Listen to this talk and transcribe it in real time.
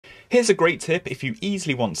Here's a great tip if you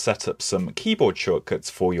easily want to set up some keyboard shortcuts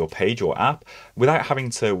for your page or app without having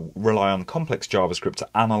to rely on complex JavaScript to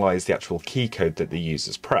analyze the actual key code that the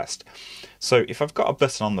user's pressed. So if I've got a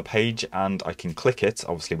button on the page and I can click it,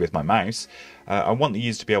 obviously with my mouse, I want the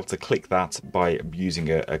user to be able to click that by using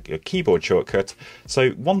a keyboard shortcut.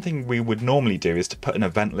 So one thing we would normally do is to put an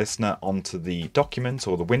event listener onto the document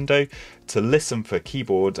or the window to listen for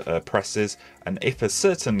keyboard presses, and if a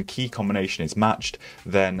certain key combination is matched,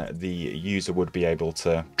 then the user would be able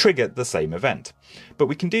to trigger the same event. But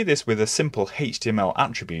we can do this with a simple HTML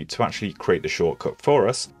attribute to actually create the shortcut for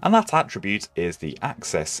us, and that attribute is the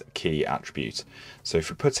AccessKey attribute. So if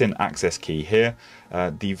we put in AccessKey here,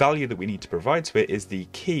 the value that we need to provide to it is the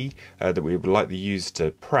key that we would like the user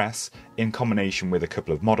to press in combination with a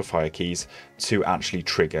couple of modifier keys to actually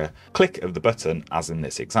trigger click of the button, as in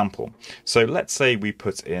this example. So let's say we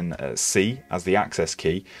put in C as the access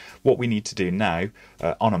key. What we need to do now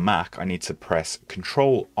on a Mac, I need to press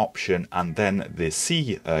Control, Option, and then the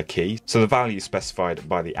C key, so the value specified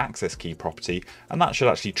by the access key property, and that should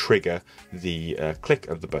actually trigger the click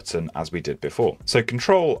of the button as we did before. So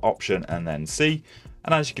Control, Option, and then C.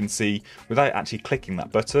 And as you can see, without actually clicking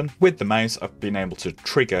that button, with the mouse I've been able to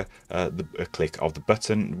trigger the click of the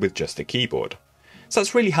button with just the keyboard. So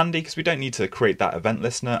that's really handy because we don't need to create that event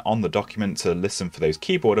listener on the document to listen for those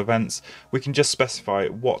keyboard events. We can just specify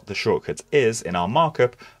what the shortcut is in our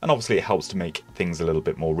markup, and obviously it helps to make things a little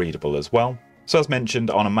bit more readable as well. So as mentioned,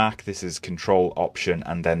 on a Mac this is Control, Option,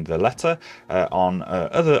 and then the letter. On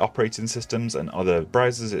other operating systems and other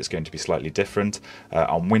browsers it's going to be slightly different.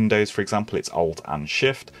 On Windows, for example, it's Alt and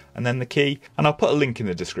Shift, and then the key. And I'll put a link in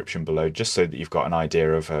the description below just so that you've got an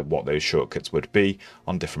idea of what those shortcuts would be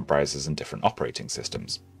on different browsers and different operating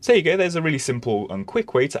systems. So there you go, there's a really simple and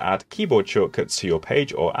quick way to add keyboard shortcuts to your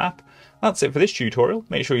page or app. That's it for this tutorial.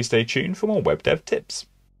 Make sure you stay tuned for more web dev tips.